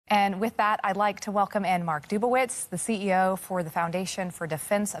And with that, I'd like to welcome in Mark Dubowitz, the CEO for the Foundation for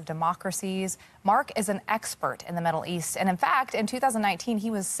Defense of Democracies. Mark is an expert in the Middle East, and in fact, in 2019,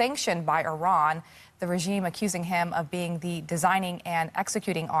 he was sanctioned by Iran, the regime accusing him of being the designing and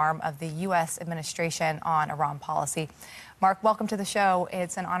executing arm of the U.S. administration on Iran policy. Mark, welcome to the show.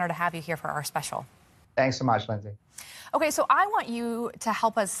 It's an honor to have you here for our special. Thanks so much, Lindsay. Okay, so I want you to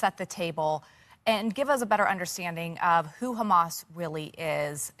help us set the table and give us a better understanding of who Hamas really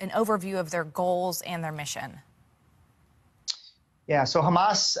is, an overview of their goals and their mission. Yeah, so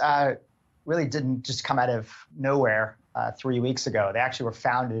Hamas really didn't just come out of nowhere 3 weeks ago. They actually were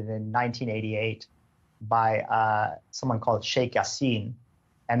founded in 1988 by someone called Sheikh Yassin.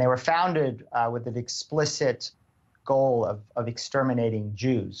 And they were founded with an explicit goal of exterminating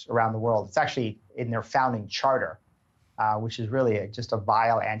Jews around the world. It's actually in their founding charter, which is really just a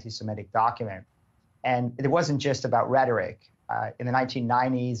vile anti-Semitic document. And it wasn't just about rhetoric. In the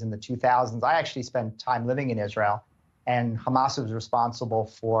 1990s and the 2000s, I actually spent time living in Israel, and Hamas was responsible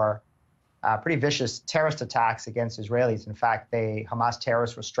for pretty vicious terrorist attacks against Israelis. In fact, Hamas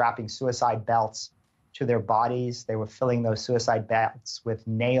terrorists were strapping suicide belts to their bodies. They were filling those suicide belts with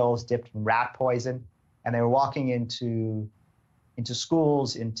nails dipped in rat poison, and they were walking into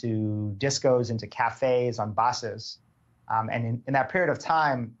schools, into discos, into cafes, on buses. And in that period of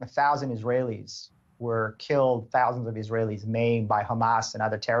time, 1,000 Israelis were killed, thousands of Israelis maimed by Hamas and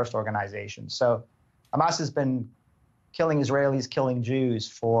other terrorist organizations. So Hamas has been killing Israelis, killing Jews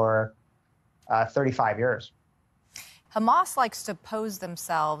for 35 years. Hamas likes to pose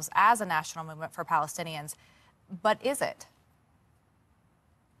themselves as a national movement for Palestinians, but is it?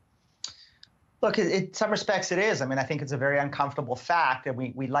 Look, in some respects it is. I mean, I think it's a very uncomfortable fact, and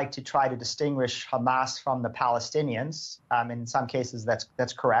we like to try to distinguish Hamas from the Palestinians. In some cases,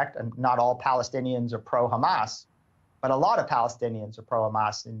 that's correct, and not all Palestinians are pro-Hamas, but a lot of Palestinians are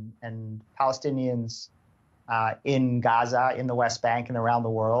pro-Hamas, and Palestinians in Gaza, in the West Bank, and around the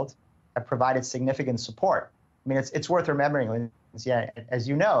world have provided significant support. I mean, it's worth remembering, as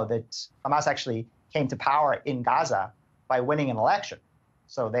you know, that Hamas actually came to power in Gaza by winning an election.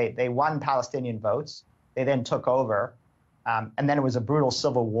 So they won Palestinian votes. They then took over. And then it was a brutal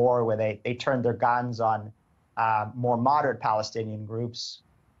civil war where they turned their guns on more moderate Palestinian groups,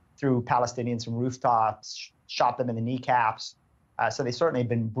 threw Palestinians from rooftops, shot them in the kneecaps. So they certainly have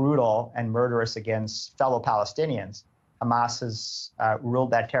been brutal and murderous against fellow Palestinians. Hamas has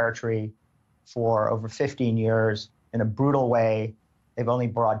ruled that territory for over 15 years in a brutal way. They've only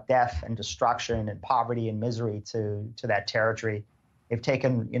brought death and destruction and poverty and misery to that territory. They've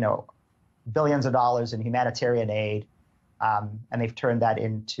taken, billions of dollars in humanitarian aid, and they've turned that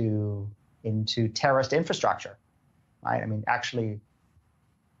into terrorist infrastructure, right? I mean, actually,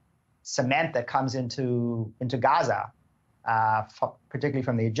 cement that comes into Gaza, particularly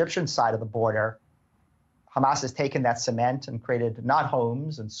from the Egyptian side of the border, Hamas has taken that cement and created not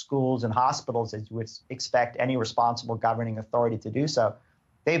homes and schools and hospitals as you would expect any responsible governing authority to do so.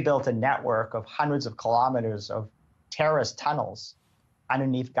 They've built a network of hundreds of kilometers of terrorist tunnels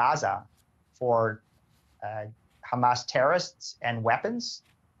underneath Gaza for Hamas terrorists and weapons,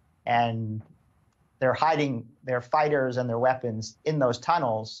 and they're hiding their fighters and their weapons in those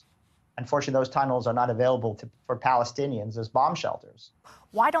tunnels. Unfortunately, those tunnels are not available for Palestinians as bomb shelters.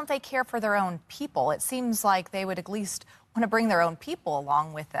 Why don't they care for their own people? It seems like they would at least want to bring their own people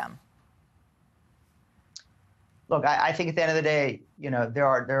along with them. Look, I think at the end of the day, there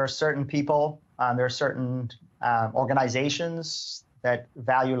are certain people, there are certain organizations that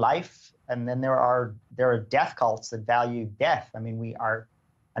value life, and then there are death cults that value death. I mean,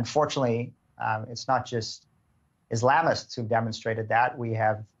 unfortunately, it's not just Islamists who've demonstrated that. We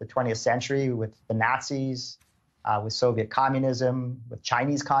have the 20th century with the Nazis, with Soviet communism, with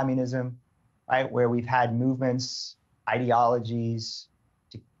Chinese communism, right, where we've had movements, ideologies,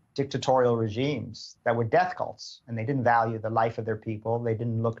 dictatorial regimes that were death cults, and they didn't value the life of their people. They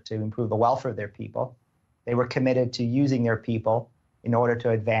didn't look to improve the welfare of their people. They were committed to using their people in order to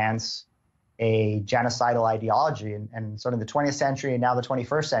advance a genocidal ideology. And sort of the 20th century and now the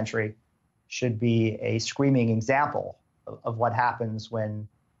 21st century should be a screaming example of what happens when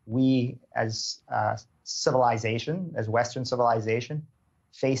we as civilization, as Western civilization,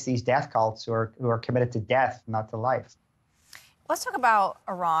 face these death cults who are committed to death, not to life. Let's talk about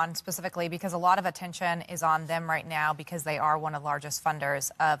Iran specifically, because a lot of attention is on them right now because they are one of the largest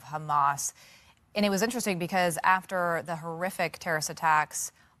funders of Hamas. And it was interesting because after the horrific terrorist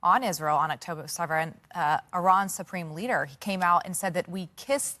attacks on Israel on October 7th, Iran's supreme leader, he came out and said that we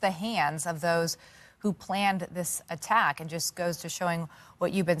kissed the hands of those who planned this attack. And just goes to showing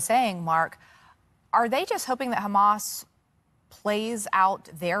what you've been saying, Mark. Are they just hoping that Hamas plays out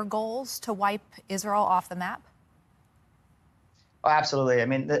their goals to wipe Israel off the map? Oh, absolutely. I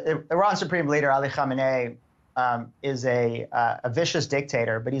mean, the Iran Supreme Leader, Ali Khamenei, is a vicious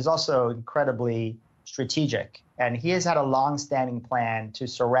dictator, but he's also incredibly strategic. And he has had a long-standing plan to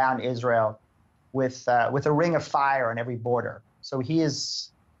surround Israel with a ring of fire on every border. So he has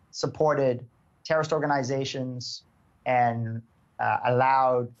supported terrorist organizations and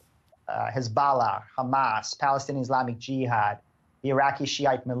allowed Hezbollah, Hamas, Palestinian Islamic Jihad, the Iraqi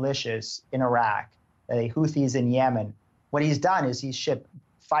Shiite militias in Iraq, the Houthis in Yemen. What he's done is he's shipped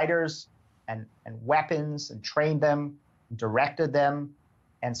fighters and weapons and trained them, directed them,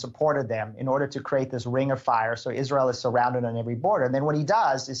 and supported them in order to create this ring of fire. So Israel is surrounded on every border. And then what he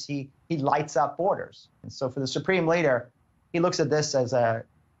does is he lights up borders. And so for the Supreme Leader, he looks at this as a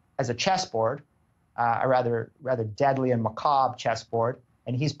chessboard, a rather deadly and macabre chessboard.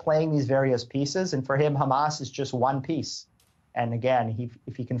 And he's playing these various pieces. And for him, Hamas is just one piece. And again,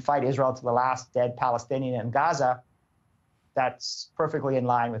 if he can fight Israel to the last dead Palestinian in Gaza, that's perfectly in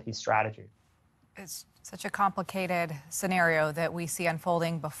line with his strategy. It's such a complicated scenario that we see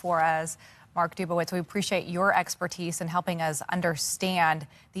unfolding before us. Mark Dubowitz, we appreciate your expertise in helping us understand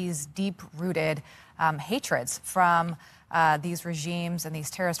these deep-rooted hatreds from these regimes and these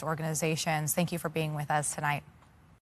terrorist organizations. Thank you for being with us tonight.